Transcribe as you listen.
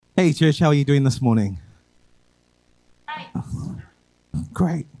Hey, church, how are you doing this morning?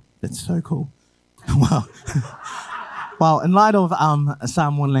 Great. That's so cool. Wow. Well, in light of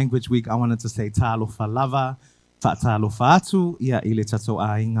Psalm 1 Language Week, I wanted to say ta'alofa lava, ta'alofa atu, ia ile tato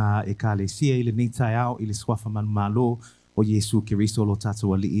ainga e ka le sia ile nitai au, ile swafa man malo, o Yesu Kiristo lo tato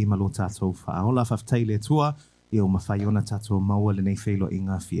ali'i malo tato fa'aola faftai le tua, ia o mawhaiona tato maua le nei whelo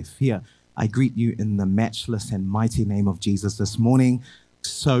inga fia. I greet you in the matchless and mighty name of Jesus this morning.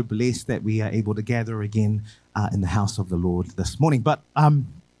 So blessed that we are able to gather again in the house of the Lord this morning. But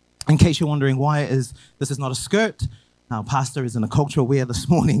in case you're wondering why this is not a skirt, our pastor is in a cultural wear this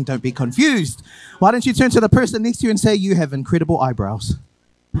morning. Don't be confused. Why don't you turn to the person next to you and say, you have incredible eyebrows.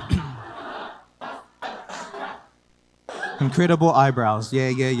 Incredible eyebrows.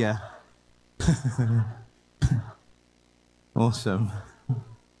 Yeah. Awesome.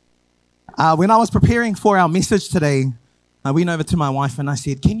 When I was preparing for our message today, I went over to my wife and I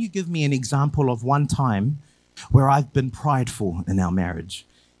said, can you give me an example of one time where I've been prideful in our marriage?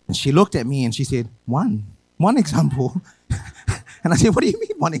 And she looked at me and she said, one example. And I said, what do you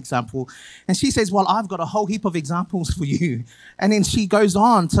mean one example? And she says, well, I've got a whole heap of examples for you. And then she goes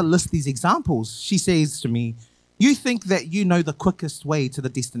on to list these examples. She says to me, you think that you know the quickest way to the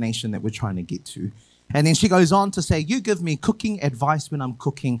destination that we're trying to get to. And then she goes on to say, you give me cooking advice when I'm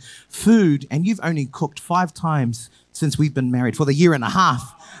cooking food, and you've only cooked 5 times since we've been married. For the year and a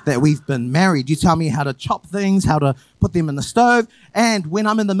half that we've been married, you tell me how to chop things, how to put them in the stove. And when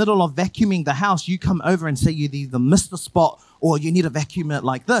I'm in the middle of vacuuming the house, you come over and say you either missed the spot or you need to vacuum it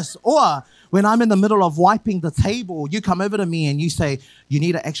like this. Or when I'm in the middle of wiping the table, you come over to me and you say, you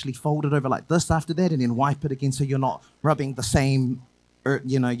need to actually fold it over like this after that and then wipe it again so you're not rubbing the same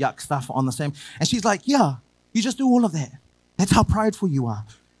yuck stuff on the same. And she's like, yeah, you just do all of that. That's how prideful you are.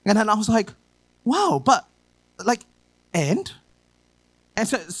 And then I was like, wow, but like, and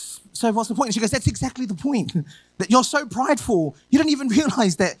so what's the point? And she goes, that's exactly the point, that you're so prideful, you don't even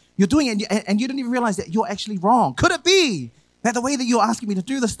realize that you're doing it, and you don't even realize that you're actually wrong. Could it be that the way that you're asking me to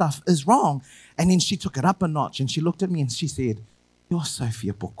do this stuff is wrong? And then she took it up a notch, and she looked at me and she said, you're so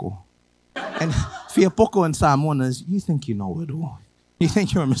fiapoko. And fiapoko in Samoan is, you think you know it all. You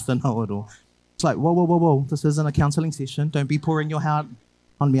think you're a Mr. Know-it-all. It's like, whoa. This isn't a counseling session. Don't be pouring your heart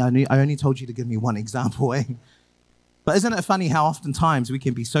on me. I only told you to give me one example, eh? But isn't it funny how oftentimes we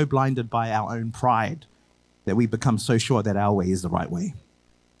can be so blinded by our own pride that we become so sure that our way is the right way.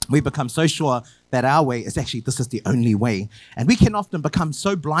 We become so sure that our way is actually, this is the only way. And we can often become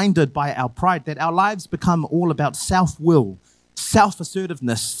so blinded by our pride that our lives become all about self-will,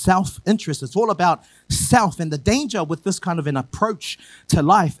 self-assertiveness, self-interest. It's all about self. And the danger with this kind of an approach to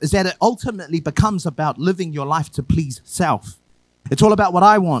life is that it ultimately becomes about living your life to please self. It's all about what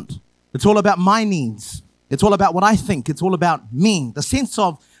I want. It's all about my needs. It's all about what I think. It's all about me. The sense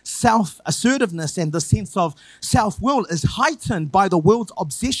of self-assertiveness and the sense of self-will is heightened by the world's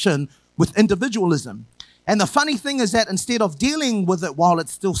obsession with individualism. And the funny thing is that instead of dealing with it while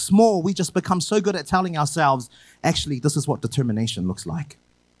it's still small, we just become so good at telling ourselves, actually, this is what determination looks like.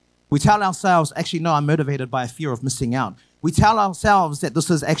 We tell ourselves, actually, no, I'm motivated by a fear of missing out. We tell ourselves that this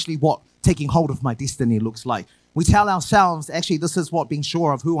is actually what taking hold of my destiny looks like. We tell ourselves, actually, this is what being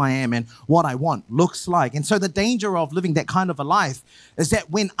sure of who I am and what I want looks like. And so the danger of living that kind of a life is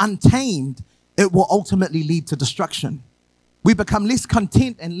that when untamed, it will ultimately lead to destruction. We become less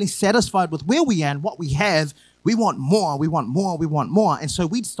content and less satisfied with where we are and what we have. We want more. And so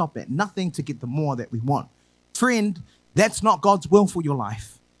we'd stop at nothing to get the more that we want. Friend, that's not God's will for your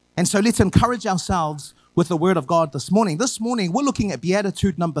life. And so let's encourage ourselves with the word of God this morning. This morning, we're looking at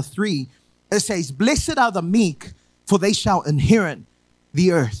Beatitude number 3. It says, blessed are the meek, for they shall inherit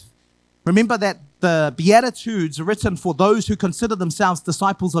the earth. Remember that the Beatitudes are written for those who consider themselves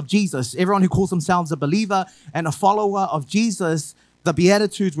disciples of Jesus. Everyone who calls themselves a believer and a follower of Jesus, the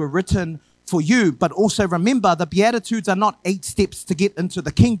Beatitudes were written for you. But also remember, the Beatitudes are not 8 steps to get into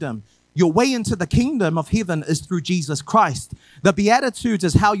the kingdom. Your way into the kingdom of heaven is through Jesus Christ. The Beatitudes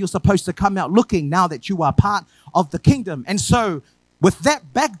is how you're supposed to come out looking now that you are part of the kingdom. And so with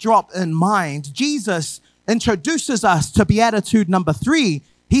that backdrop in mind, Jesus introduces us to Beatitude number 3.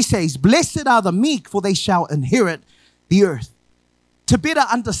 He says, blessed are the meek, for they shall inherit the earth. To better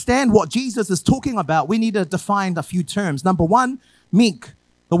understand what Jesus is talking about, we need to define a few terms. Number 1, meek.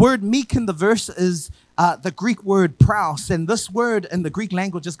 The word meek in the verse is the Greek word praus, and this word in the Greek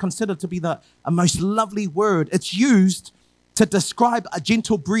language is considered to be a most lovely word. It's used to describe a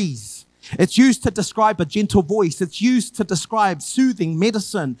gentle breeze. It's used to describe a gentle voice. It's used to describe soothing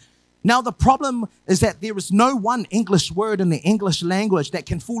medicine. Now, the problem is that there is no one English word in the English language that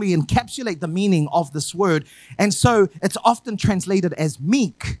can fully encapsulate the meaning of this word. And so it's often translated as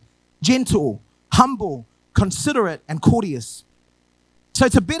meek. gentle, humble, considerate, and courteous. So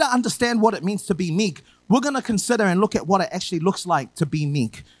to better understand what it means to be meek, we're going to consider and look at what it actually looks like to be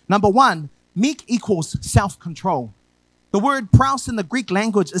meek. Number one, meek equals self-control. The word praus in the Greek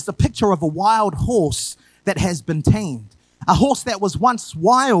language is the picture of a wild horse that has been tamed. A horse that was once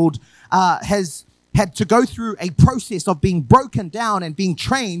wild has had to go through a process of being broken down and being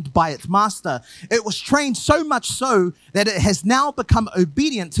trained by its master. It was trained so much so that it has now become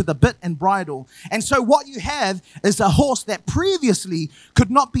obedient to the bit and bridle. And so what you have is a horse that previously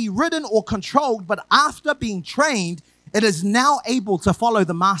could not be ridden or controlled, but after being trained, it is now able to follow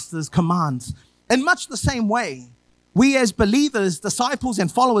the master's commands. In much the same way, we as believers, disciples, and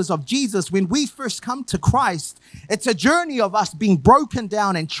followers of Jesus, when we first come to Christ, it's a journey of us being broken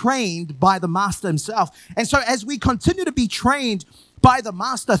down and trained by the Master himself. And so as we continue to be trained by the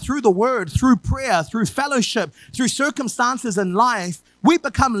Master through the word, through prayer, through fellowship, through circumstances in life, we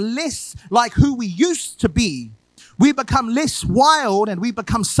become less like who we used to be. We become less wild and we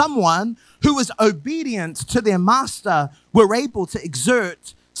become someone who is obedient to their Master. We're able to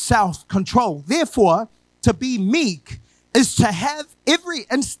exert self-control. Therefore, to be meek is to have every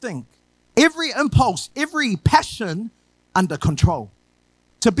instinct, every impulse, every passion under control.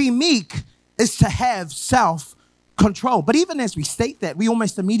 To be meek is to have self-control. But even as we state that, we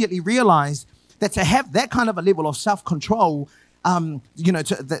almost immediately realize that to have that kind of a level of self-control, to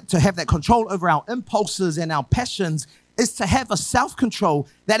have that control over our impulses and our passions is to have a self-control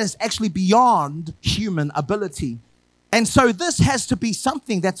that is actually beyond human ability. And so this has to be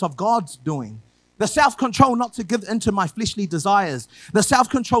something that's of God's doing. The self-control not to give into my fleshly desires. The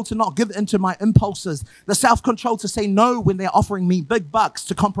self-control to not give into my impulses. The self-control to say no when they're offering me big bucks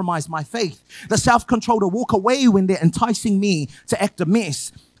to compromise my faith. The self-control to walk away when they're enticing me to act a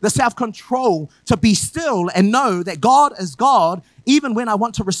mess. The self-control to be still and know that God is God, even when I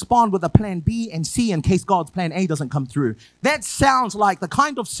want to respond with a plan B and C in case God's plan A doesn't come through. That sounds like the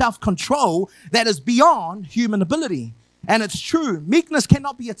kind of self-control that is beyond human ability. And it's true. Meekness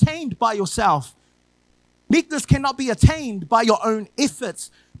cannot be attained by yourself. Meekness cannot be attained by your own efforts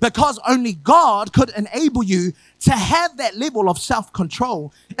because only God could enable you to have that level of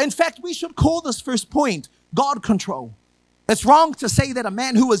self-control. In fact, we should call this first point God control. It's wrong to say that a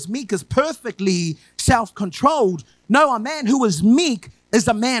man who is meek is perfectly self-controlled. No, a man who is meek is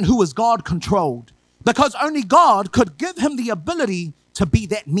a man who is God controlled because only God could give him the ability to be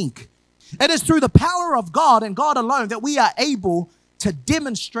that meek. It is through the power of God and God alone that we are able to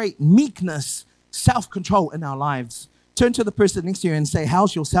demonstrate meekness, self-control in our lives. Turn to the person next to you and say,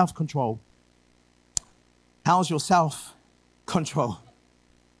 how's your self-control? How's your self-control?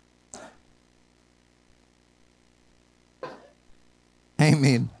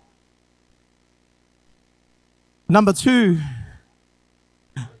 Amen. Number two,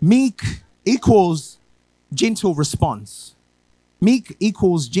 meek equals gentle response. Meek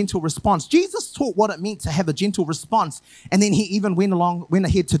equals gentle response. Jesus taught what it meant to have a gentle response, and then he even went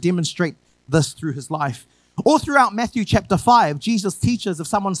ahead to demonstrate this through his life. All throughout Matthew chapter 5, Jesus teaches if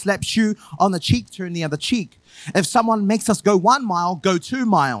someone slaps you on the cheek, turn the other cheek. If someone makes us go 1 mile, go 2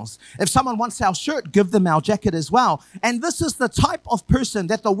 miles. If someone wants our shirt, give them our jacket as well. And this is the type of person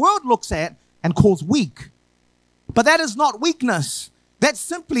that the world looks at and calls weak. But that is not weakness. That's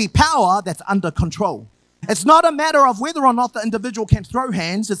simply power that's under control. It's not a matter of whether or not the individual can throw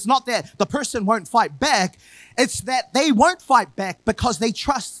hands. It's not that the person won't fight back. It's that they won't fight back because they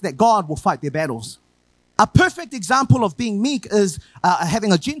trust that God will fight their battles. A perfect example of being meek is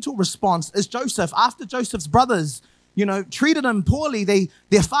having a gentle response is Joseph. After Joseph's brothers, treated him poorly,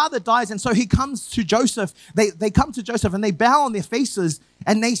 their father dies. And so he comes to Joseph. They come to Joseph and they bow on their faces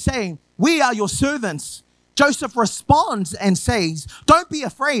and they say, "We are your servants." Joseph responds and says, "Don't be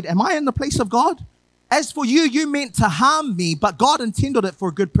afraid. Am I in the place of God? As for you, you meant to harm me, but God intended it for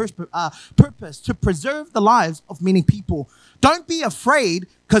a good purpose, to preserve the lives of many people. Don't be afraid,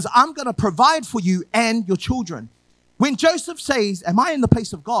 because I'm going to provide for you and your children." When Joseph says, "Am I in the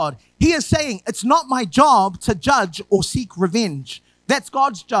place of God?" he is saying, it's not my job to judge or seek revenge. That's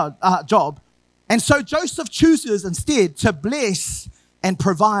God's job. And so Joseph chooses instead to bless and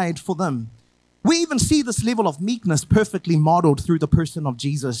provide for them. We even see this level of meekness perfectly modeled through the person of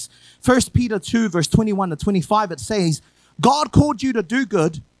Jesus. 1 Peter 2, verse 21 to 25, it says, "God called you to do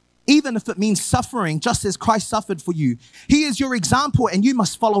good, even if it means suffering, just as Christ suffered for you. He is your example, and you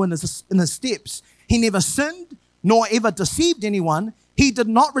must follow in his steps. He never sinned, nor ever deceived anyone. He did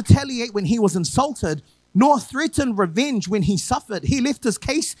not retaliate when he was insulted, nor threaten revenge when he suffered. He left his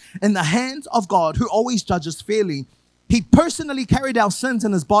case in the hands of God, who always judges fairly. He personally carried our sins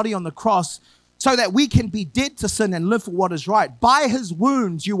in his body on the cross, so that we can be dead to sin and live for what is right. By his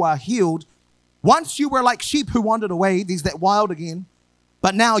wounds you are healed. Once you were like sheep who wandered away, there's that wild again,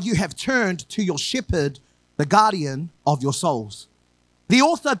 but now you have turned to your shepherd, the guardian of your souls. The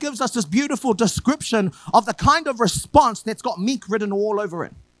author gives us this beautiful description of the kind of response that's got meek written all over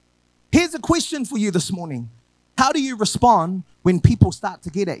it. Here's a question for you this morning. How do you respond when people start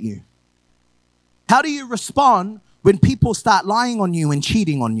to get at you? How do you respond when people start lying on you and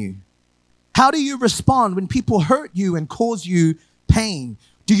cheating on you? How do you respond when people hurt you and cause you pain?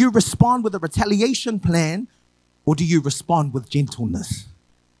 Do you respond with a retaliation plan, or do you respond with gentleness?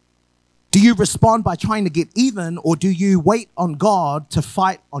 Do you respond by trying to get even, or do you wait on God to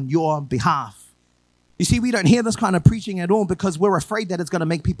fight on your behalf? You see, we don't hear this kind of preaching at all because we're afraid that it's going to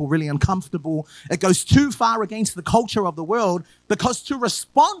make people really uncomfortable. It goes too far against the culture of the world, because to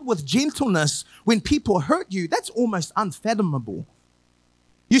respond with gentleness when people hurt you, that's almost unfathomable.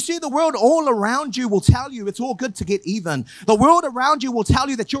 You see, the world all around you will tell you it's all good to get even. The world around you will tell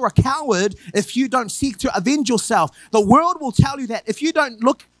you that you're a coward if you don't seek to avenge yourself. The world will tell you that if you don't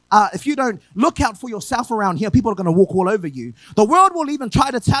look out for yourself around here, people are going to walk all over you. The world will even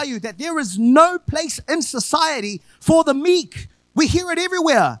try to tell you that there is no place in society for the meek. We hear it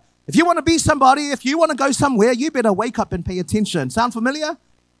everywhere. If you want to be somebody, if you want to go somewhere, you better wake up and pay attention. Sound familiar?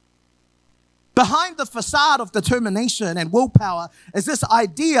 Behind the facade of determination and willpower is this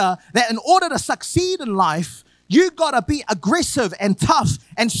idea that in order to succeed in life, you got to be aggressive and tough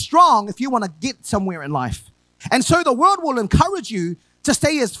and strong if you want to get somewhere in life. And so the world will encourage you to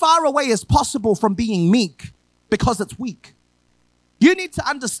stay as far away as possible from being meek because it's weak. You need to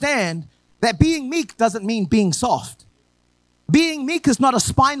understand that being meek doesn't mean being soft. Being meek is not a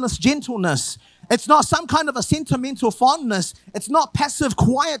spineless gentleness. It's not some kind of a sentimental fondness. It's not passive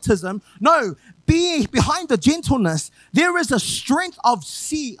quietism. No, behind the gentleness, there is a strength of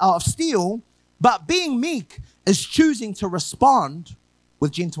steel, but being meek is choosing to respond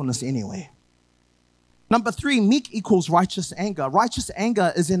with gentleness anyway. Number 3, meek equals righteous anger. Righteous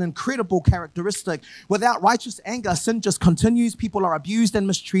anger is an incredible characteristic. Without righteous anger, sin just continues. People are abused and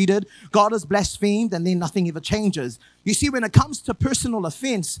mistreated. God is blasphemed, and then nothing ever changes. You see, when it comes to personal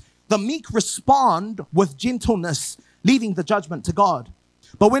offense, the meek respond with gentleness, leaving the judgment to God.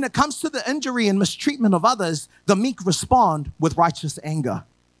 But when it comes to the injury and mistreatment of others, the meek respond with righteous anger.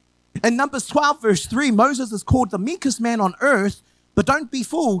 In Numbers 12, verse 3, Moses is called the meekest man on earth, but don't be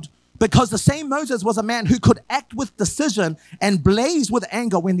fooled, because the same Moses was a man who could act with decision and blaze with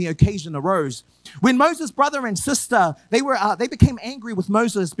anger when the occasion arose. When Moses' brother and sister, they became angry with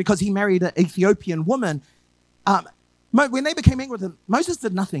Moses because he married an Ethiopian woman. When they became angry with him, Moses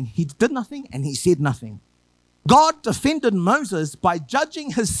did nothing. He did nothing and he said nothing. God defended Moses by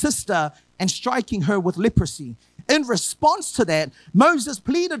judging his sister and striking her with leprosy. In response to that, Moses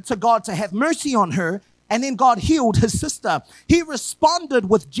pleaded to God to have mercy on her, and then God healed his sister. He responded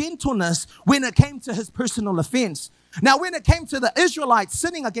with gentleness when it came to his personal offense. Now, when it came to the Israelites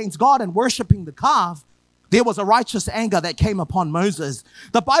sinning against God and worshiping the calf, there was a righteous anger that came upon Moses.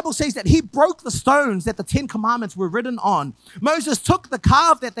 The Bible says that he broke the stones that the 10 Commandments were written on. Moses took the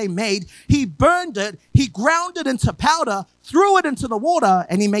calf that they made, he burned it, he ground it into powder, threw it into the water,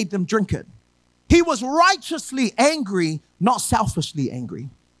 and he made them drink it. He was righteously angry, not selfishly angry.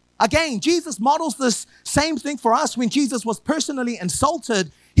 Again, Jesus models this same thing for us. When Jesus was personally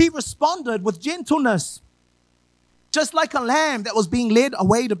insulted, he responded with gentleness. Just like a lamb that was being led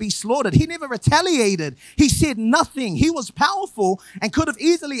away to be slaughtered. He never retaliated. He said nothing. He was powerful and could have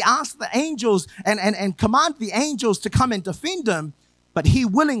easily asked the angels and commanded the angels to come and defend him, but he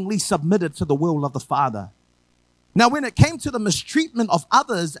willingly submitted to the will of the Father. Now, when it came to the mistreatment of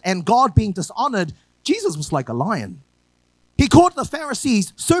others and God being dishonored, Jesus was like a lion. He called the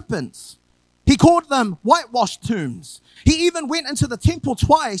Pharisees serpents. He called them whitewashed tombs. He even went into the temple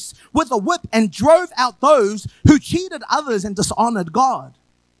twice with a whip and drove out those who cheated others and dishonored God.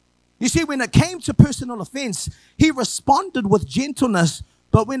 You see, when it came to personal offense, he responded with gentleness,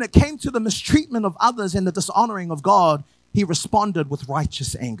 but when it came to the mistreatment of others and the dishonoring of God, he responded with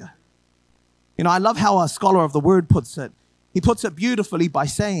righteous anger. You know, I love how a scholar of the word puts it. He puts it beautifully by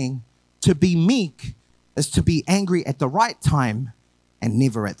saying, to be meek is to be angry at the right time and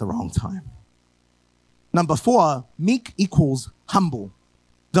never at the wrong time. Number 4, meek equals humble.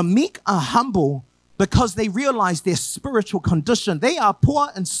 The meek are humble because they realize their spiritual condition. They are poor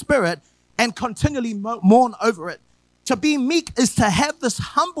in spirit and continually mourn over it. To be meek is to have this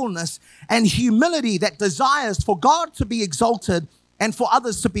humbleness and humility that desires for God to be exalted and for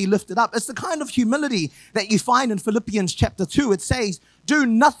others to be lifted up. It's the kind of humility that you find in Philippians chapter 2. It says, do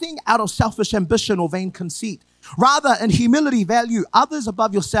nothing out of selfish ambition or vain conceit, Rather, in humility, value others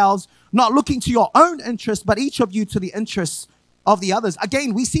above yourselves, not looking to your own interest, but each of you to the interests of the others.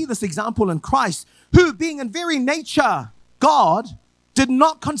 Again, we see this example in Christ, who, being in very nature God, did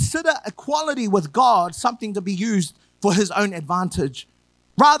not consider equality with God something to be used for his own advantage.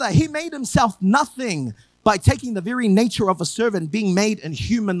 Rather, he made himself nothing by taking the very nature of a servant, being made in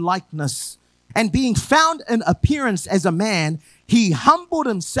human likeness, and being found in appearance as a man, he humbled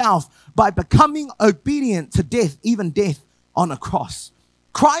himself by becoming obedient to death, even death on a cross.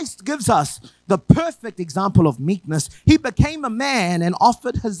 Christ gives us the perfect example of meekness. He became a man and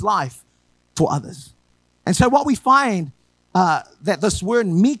offered his life for others. And so what we find that this word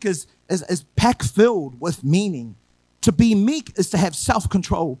meek is packed filled with meaning. To be meek is to have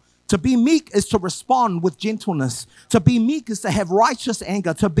self-control. To be meek is to respond with gentleness. To be meek is to have righteous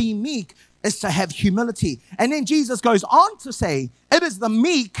anger. To be meek is to have humility. And then Jesus goes on to say, it is the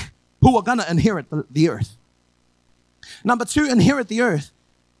meek who are going to inherit the earth. Number two, inherit the earth.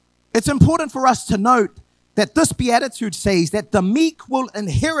 It's important for us to note that this beatitude says that the meek will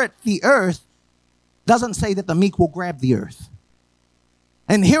inherit the earth, doesn't say that the meek will grab the earth.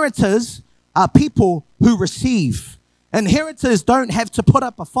 Inheritors are people who receive. Inheritors don't have to put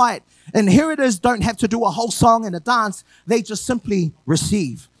up a fight. Inheritors don't have to do a whole song and a dance. They just simply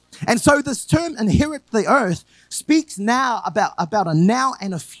receive. And so this term inherit the earth speaks now about a now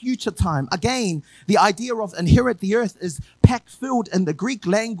and a future time. Again, the idea of inherit the earth is packed filled in the Greek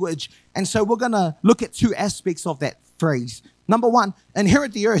language. And so we're going to look at two aspects of that phrase. Number one,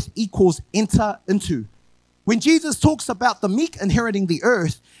 inherit the earth equals enter into. When Jesus talks about the meek inheriting the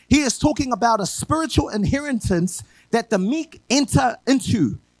earth, he is talking about a spiritual inheritance that the meek enter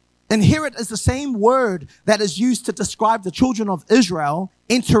into. Inherit is the same word that is used to describe the children of Israel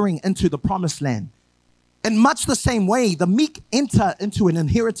entering into the promised land. In much the same way, the meek enter into an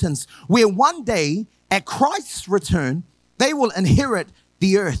inheritance where one day at Christ's return, they will inherit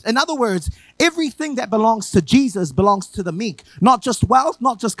the earth. In other words, everything that belongs to Jesus belongs to the meek. Not just wealth,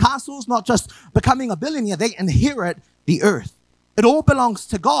 not just castles, not just becoming a billionaire. They inherit the earth. It all belongs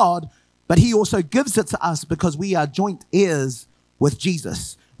to God, but he also gives it to us because we are joint heirs with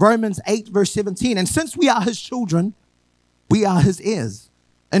Jesus. Romans 8 verse 17, and since we are his children, we are his heirs.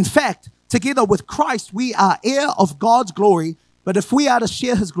 In fact, together with Christ, we are heir of God's glory, but if we are to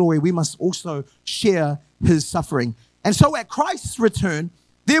share his glory, we must also share his suffering. And so at Christ's return,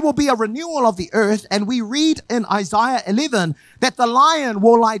 there will be a renewal of the earth, and we read in Isaiah 11 that the lion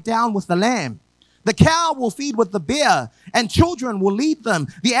will lie down with the lamb. The cow will feed with the bear, and children will lead them.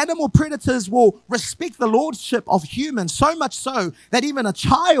 The animal predators will respect the lordship of humans, so much so that even a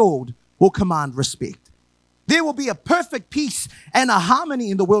child will command respect. There will be a perfect peace and a harmony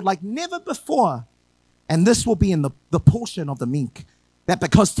in the world like never before. And this will be in the portion of the meek, that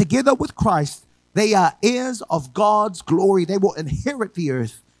because together with Christ, they are heirs of God's glory. They will inherit the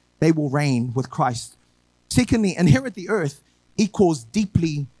earth. They will reign with Christ. Secondly, inherit the earth equals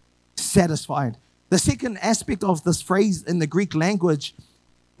deeply satisfied. The second aspect of this phrase in the Greek language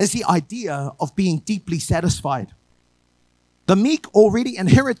is the idea of being deeply satisfied. The meek already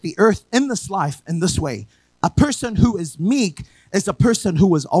inherit the earth in this life in this way. A person who is meek is a person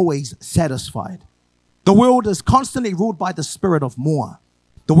who is always satisfied. The world is constantly ruled by the spirit of more.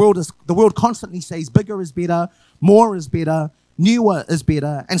 The world constantly says bigger is better, more is better, newer is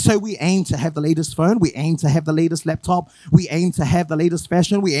better. And so we aim to have the latest phone. We aim to have the latest laptop. We aim to have the latest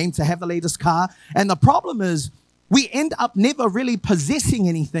fashion. We aim to have the latest car. And the problem is we end up never really possessing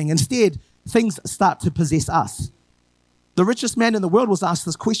anything. Instead, things start to possess us. The richest man in the world was asked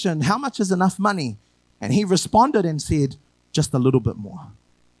this question, how much is enough money? And he responded and said, just a little bit more.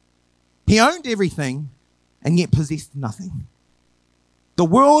 He owned everything and yet possessed nothing. The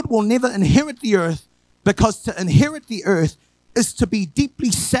world will never inherit the earth because to inherit the earth is to be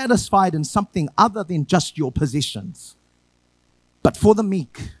deeply satisfied in something other than just your possessions. But for the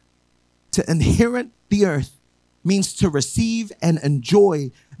meek, to inherit the earth means to receive and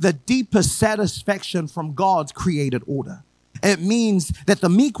enjoy the deepest satisfaction from God's created order. It means that the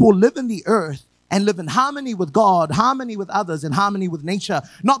meek will live in the earth and live in harmony with God, harmony with others, and harmony with nature,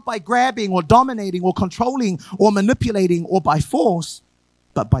 not by grabbing or dominating or controlling or manipulating or by force,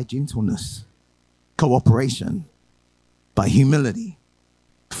 but by gentleness, cooperation, by humility,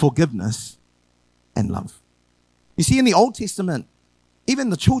 forgiveness, and love. You see, in the Old Testament, even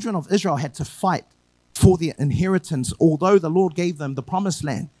the children of Israel had to fight for their inheritance, although the Lord gave them the promised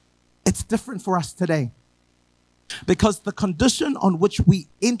land. It's different for us today because the condition on which we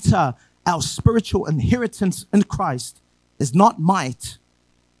enter our spiritual inheritance in Christ is not might,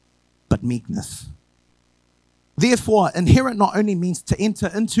 but meekness. Therefore, inherit not only means to enter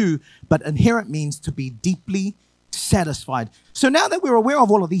into, but inherit means to be deeply satisfied. So now that we're aware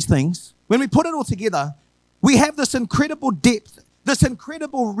of all of these things, when we put it all together, we have this incredible depth, this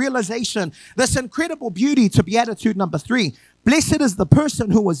incredible realization, this incredible beauty to beatitude number 3. Blessed is the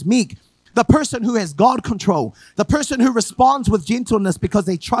person who is meek, the person who has God control, the person who responds with gentleness because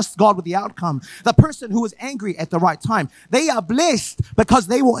they trust God with the outcome, the person who is angry at the right time. They are blessed because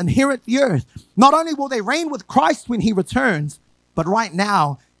they will inherit the earth. Not only will they reign with Christ when he returns, but right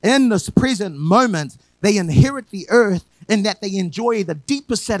now, in this present moment, they inherit the earth in that they enjoy the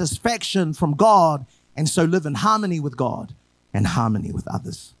deepest satisfaction from God and so live in harmony with God and harmony with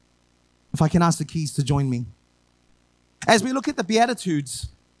others. If I can ask the keys to join me. As we look at the Beatitudes,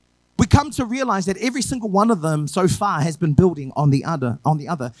 we come to realize that every single one of them so far has been building on the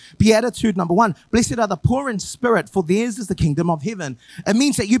other. Beatitude number 1, blessed are the poor in spirit, for theirs is the kingdom of heaven. It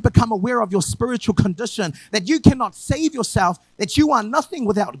means that you become aware of your spiritual condition, that you cannot save yourself, that you are nothing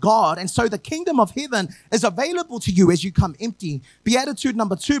without God. And so the kingdom of heaven is available to you as you come empty. Beatitude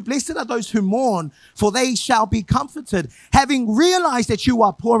number 2, blessed are those who mourn, for they shall be comforted. Having realized that you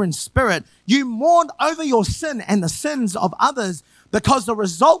are poor in spirit, you mourn over your sin and the sins of others, because the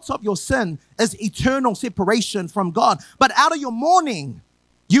result of your sin is eternal separation from God. But out of your mourning,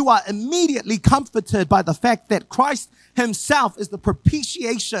 you are immediately comforted by the fact that Christ himself is the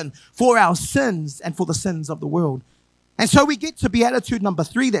propitiation for our sins and for the sins of the world. And so we get to Beatitude number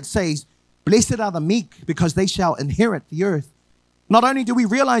 3 that says, blessed are the meek, because they shall inherit the earth. Not only do we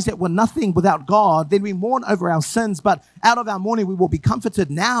realize that we're nothing without God, then we mourn over our sins, but out of our mourning we will be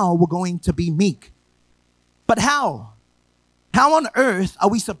comforted. Now we're going to be meek. But how? How on earth are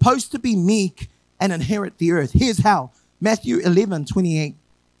we supposed to be meek and inherit the earth? Here's how. Matthew 11:28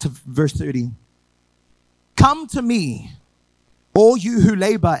 to verse 30. Come to me, all you who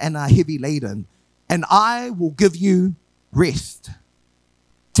labor and are heavy laden, and I will give you rest.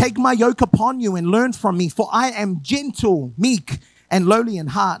 Take my yoke upon you and learn from me, for I am gentle, meek, and lowly in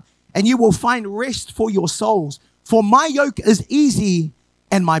heart, and you will find rest for your souls. For my yoke is easy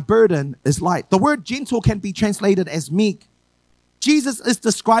and my burden is light. The word gentle can be translated as meek. Jesus is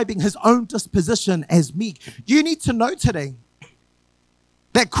describing his own disposition as meek. You need to know today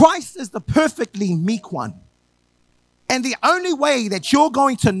that Christ is the perfectly meek one. And the only way that you're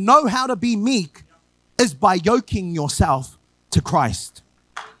going to know how to be meek is by yoking yourself to Christ.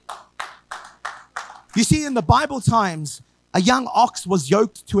 You see, in the Bible times, a young ox was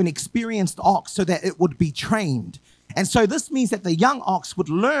yoked to an experienced ox so that it would be trained. And so this means that the young ox would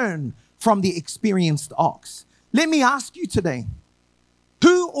learn from the experienced ox. Let me ask you today,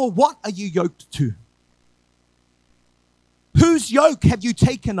 who or what are you yoked to? Whose yoke have you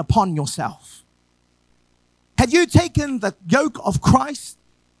taken upon yourself? Have you taken the yoke of Christ,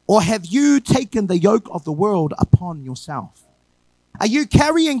 or have you taken the yoke of the world upon yourself? Are you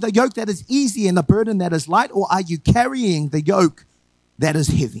carrying the yoke that is easy and the burden that is light, or are you carrying the yoke that is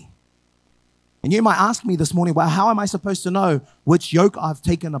heavy? And you might ask me this morning, well, how am I supposed to know which yoke I've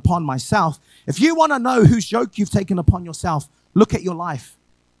taken upon myself? If you want to know whose yoke you've taken upon yourself, look at your life.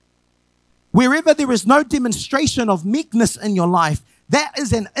 Wherever there is no demonstration of meekness in your life, that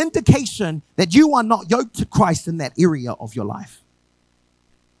is an indication that you are not yoked to Christ in that area of your life.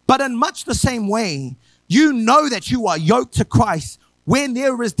 But in much the same way, you know that you are yoked to Christ when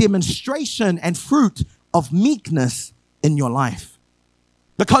there is demonstration and fruit of meekness in your life.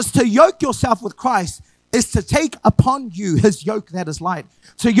 Because to yoke yourself with Christ is to take upon you his yoke that is light.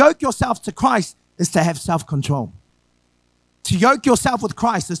 To yoke yourself to Christ is to have self-control. To yoke yourself with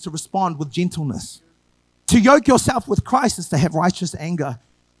Christ is to respond with gentleness. To yoke yourself with Christ is to have righteous anger.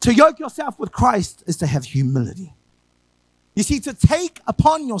 To yoke yourself with Christ is to have humility. You see, to take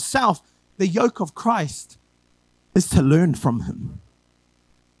upon yourself the yoke of Christ is to learn from him.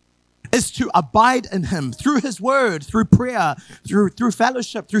 Is to abide in him through his word, through prayer, through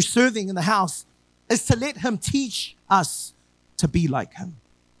fellowship, through serving in the house. Is to let him teach us to be like him.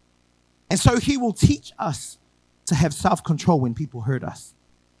 And so he will teach us to have self-control when people hurt us.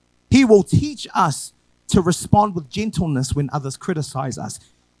 He will teach us to respond with gentleness when others criticize us.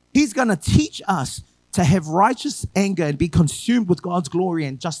 He's going to teach us to have righteous anger and be consumed with God's glory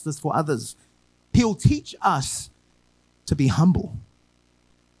and justice for others. He'll teach us to be humble.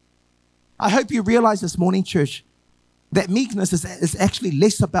 I hope you realize this morning, church, that meekness is actually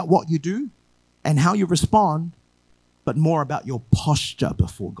less about what you do and how you respond, but more about your posture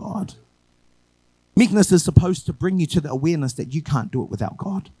before God. Meekness is supposed to bring you to the awareness that you can't do it without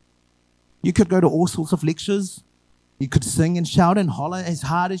God. You could go to all sorts of lectures. You could sing and shout and holler as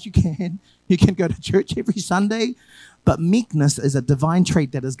hard as you can. You can go to church every Sunday. But meekness is a divine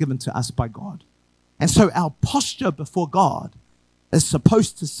trait that is given to us by God. And so our posture before God is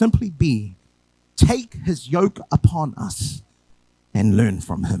supposed to simply be, take his yoke upon us and learn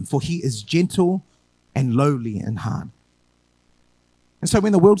from him, for he is gentle and lowly in heart. And so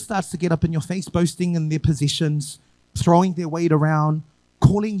when the world starts to get up in your face, boasting in their positions, throwing their weight around,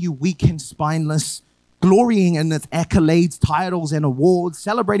 calling you weak and spineless, glorying in its accolades, titles, and awards,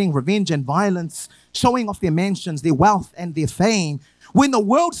 celebrating revenge and violence, showing off their mansions, their wealth, and their fame, when the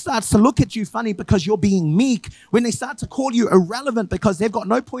world starts to look at you funny because you're being meek, when they start to call you irrelevant because they've got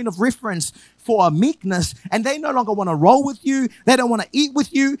no point of reference for a meekness, and they no longer want to roll with you, they don't want to eat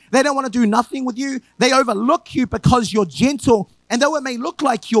with you, they don't want to do nothing with you, they overlook you because you're gentle. And though it may look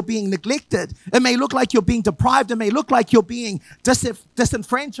like you're being neglected, it may look like you're being deprived, it may look like you're being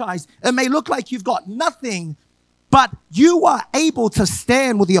disenfranchised, it may look like you've got nothing, but you are able to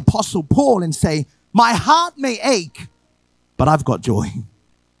stand with the Apostle Paul and say, my heart may ache, but I've got joy.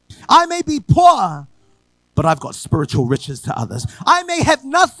 I may be poor, but I've got spiritual riches to others. I may have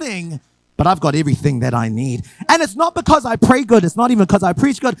nothing, but I've got everything that I need. And it's not because I pray good. It's not even because I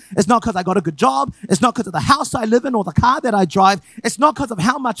preach good. It's not because I got a good job. It's not because of the house I live in or the car that I drive. It's not because of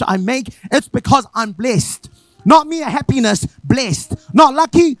how much I make. It's because I'm blessed. Not mere happiness, blessed. Not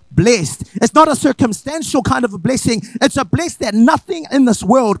lucky, blessed. It's not a circumstantial kind of a blessing. It's a blessing that nothing in this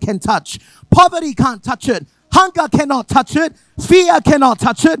world can touch. Poverty can't touch it. Hunger cannot touch it. Fear cannot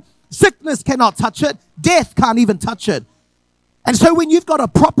touch it. Sickness cannot touch it. Death can't even touch it. And so when you've got a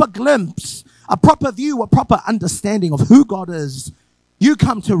proper glimpse, a proper view, a proper understanding of who God is, you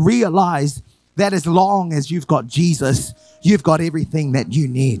come to realize that as long as you've got Jesus, you've got everything that you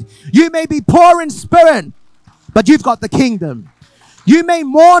need. You may be poor in spirit, but you've got the kingdom. You may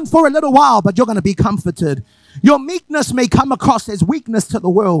mourn for a little while, but you're going to be comforted. Your meekness may come across as weakness to the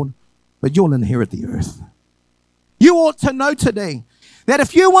world, but you'll inherit the earth. You ought to know today that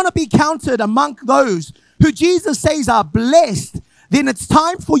if you want to be counted among those who Jesus says are blessed, then it's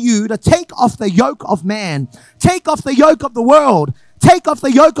time for you to take off the yoke of man. Take off the yoke of the world. Take off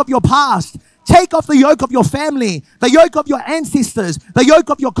the yoke of your past. Take off the yoke of your family, the yoke of your ancestors, the yoke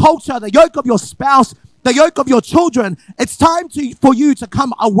of your culture, the yoke of your spouse, the yoke of your children. It's time for you to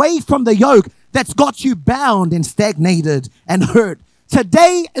come away from the yoke that's got you bound and stagnated and hurt.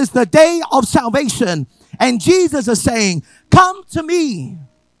 Today is the day of salvation. And Jesus is saying, come to me,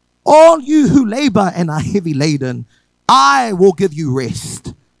 all you who labor and are heavy laden. I will give you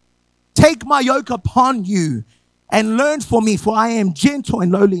rest. Take my yoke upon you and learn from me, for I am gentle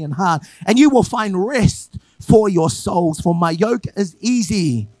and lowly in heart, and you will find rest for your souls. For my yoke is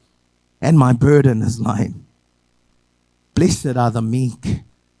easy and my burden is light. Blessed are the meek,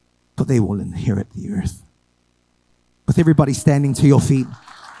 for they will inherit the earth. With everybody standing to your feet,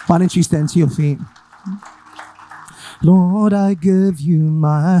 why don't you stand to your feet? Lord, I give you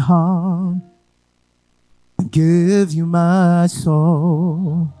my heart. I give you my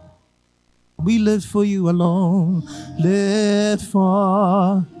soul. We live for you alone. Live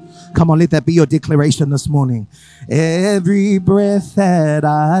for. Come on, let that be your declaration this morning. Every breath that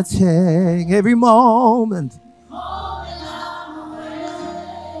I take, every moment.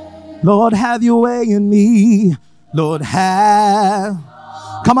 Lord, have your way in me. Lord, have.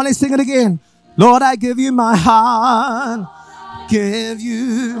 Come on, let's sing it again. Lord, I give you my heart.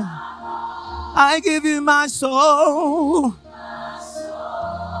 I give you my soul.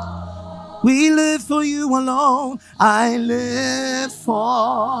 We live for you alone. I live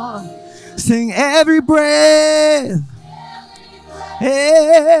for. Sing every breath.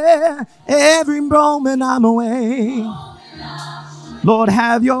 Every moment I'm away. Lord,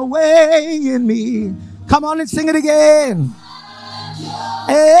 have your way in me. Come on and sing it again.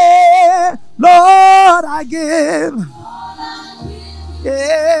 Lord, I give.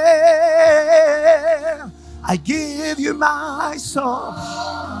 I give you my soul.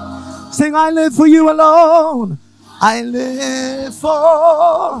 Sing, I live for you alone. I live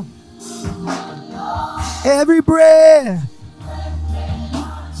for every breath,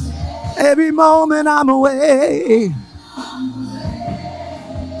 every moment I'm away.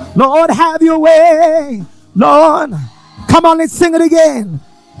 Lord, have your way. Lord, come on, let's sing it again.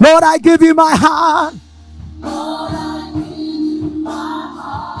 Lord, I give you my heart. Lord, I give you my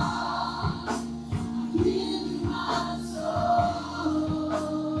heart. I give you my soul.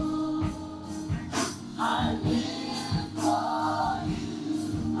 I live for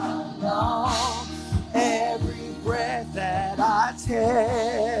you alone. Every breath that I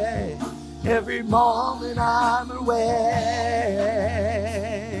take, every moment I'm away.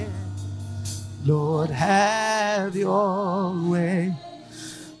 Lord, have your way.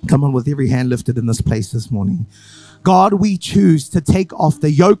 Come on, with every hand lifted in this place this morning. God, we choose to take off the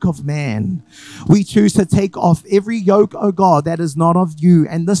yoke of man. We choose to take off every yoke, oh God, that is not of you.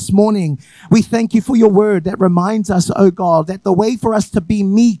 And this morning, we thank you for your word that reminds us, oh God, that the way for us to be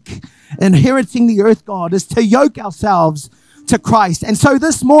meek, inheriting the earth, God, is to yoke ourselves to Christ. And so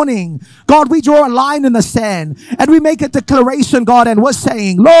this morning, God, we draw a line in the sand and we make a declaration, God, and we're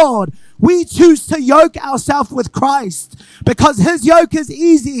saying, Lord, we choose to yoke ourselves with Christ because his yoke is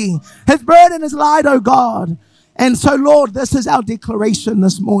easy. His burden is light, oh God. And so, Lord, this is our declaration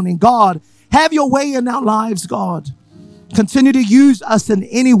this morning. God, have your way in our lives, God. Continue to use us in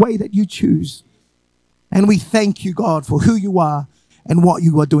any way that you choose. And we thank you, God, for who you are and what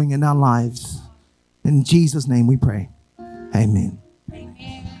you are doing in our lives. In Jesus' name we pray. Amen.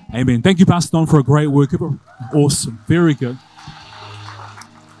 Amen. Thank you, Pastor Don, for a great word. Awesome. Very good.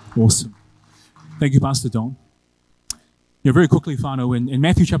 Awesome. Thank you, Pastor Don. Very quickly, whānau, in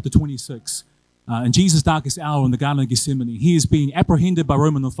Matthew chapter 26, in Jesus' darkest hour in the Garden of Gethsemane, he is being apprehended by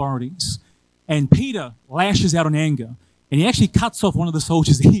Roman authorities. And Peter lashes out in anger. And he actually cuts off one of the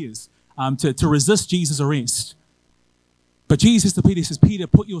soldiers' ears to resist Jesus' arrest. But Jesus to Peter says, Peter,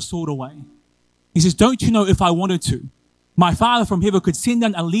 put your sword away. He says, don't you know if I wanted to, my Father from heaven could send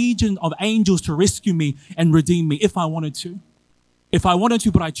down a legion of angels to rescue me and redeem me if I wanted to. If I wanted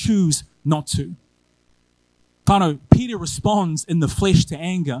to, but I choose not to. Whānau, Peter responds in the flesh to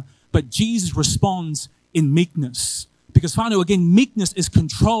anger, but Jesus responds in meekness. Because whānau, again, meekness is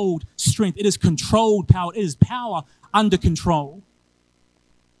controlled strength. It is controlled power. It is power under control.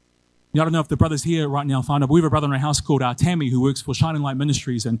 I don't know if the brother's here right now, whānau, but we have a brother in our house called Tammy who works for Shining Light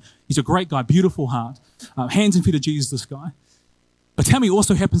Ministries, and he's a great guy, beautiful heart, hands and feet of Jesus, this guy. But Tammy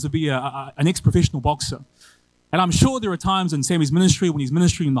also happens to be an ex-professional boxer. And I'm sure there are times in Sammy's ministry when he's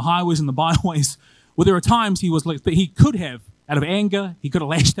ministering in the highways and the byways where there are times he could have, out of anger, he could have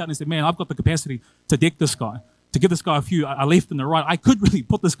lashed out and said, man, I've got the capacity to deck this guy, to give this guy a left and a right. I could really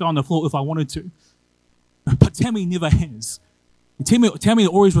put this guy on the floor if I wanted to. But Tammy never has. And Tammy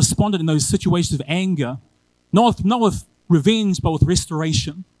always responded in those situations of anger, not with revenge, but with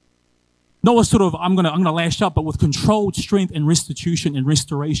restoration. Not with sort of, I'm gonna lash up, but with controlled strength and restitution and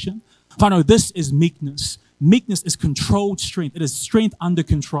restoration. Whānau, this is meekness. Meekness is controlled strength. It is strength under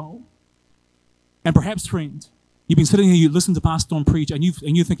control. And perhaps, friend, you've been sitting here, you listen to Pastor Don preach, and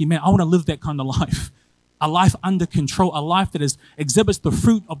you're thinking, man, I want to live that kind of life. A life under control, a life that exhibits the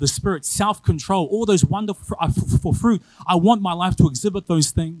fruit of the Spirit, self-control, all those wonderful fruit. I want my life to exhibit those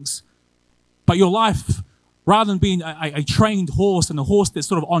things. But your life, rather than being a trained horse and a horse that's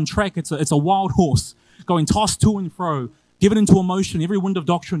sort of on track, it's a wild horse going tossed to and fro, given into emotion, every wind of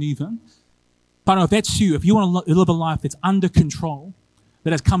doctrine even. But if that's you, if you want to live a life that's under control,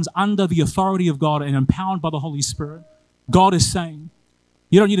 that comes under the authority of God and empowered by the Holy Spirit, God is saying,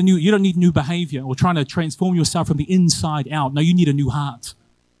 you don't need new behavior or trying to transform yourself from the inside out. No, you need a new heart.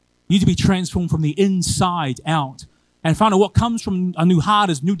 You need to be transformed from the inside out. And find out what comes from a new heart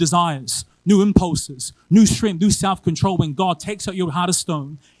is new desires, new impulses, new strength, new self-control when God takes out your heart of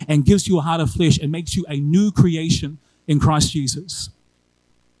stone and gives you a heart of flesh and makes you a new creation in Christ Jesus.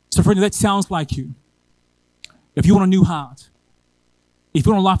 So friend, that sounds like you. If you want a new heart, if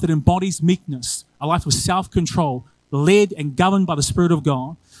you want a life that embodies meekness, a life with self-control, led and governed by the Spirit of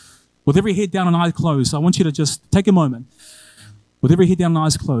God, with every head down and eyes closed, I want you to just take a moment. With every head down and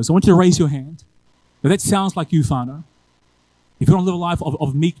eyes closed, I want you to raise your hand. If that sounds like you, whānau, if you want to live a life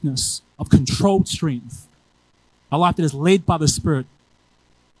of meekness, of controlled strength, a life that is led by the Spirit,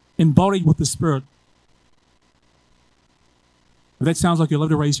 embodied with the Spirit, if that sounds like you, I'd love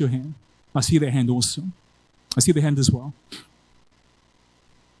to raise your hand. I see that hand also. I see the hand as well.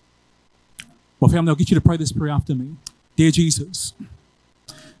 Well, family, I'll get you to pray this prayer after me. Dear Jesus,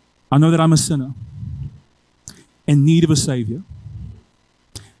 I know that I'm a sinner in need of a Savior.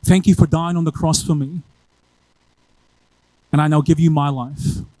 Thank you for dying on the cross for me. And I now give you my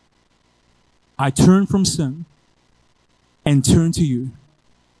life. I turn from sin and turn to you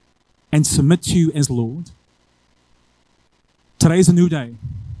and submit to you as Lord. Today is a new day.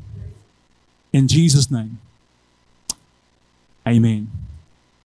 In Jesus' name, amen.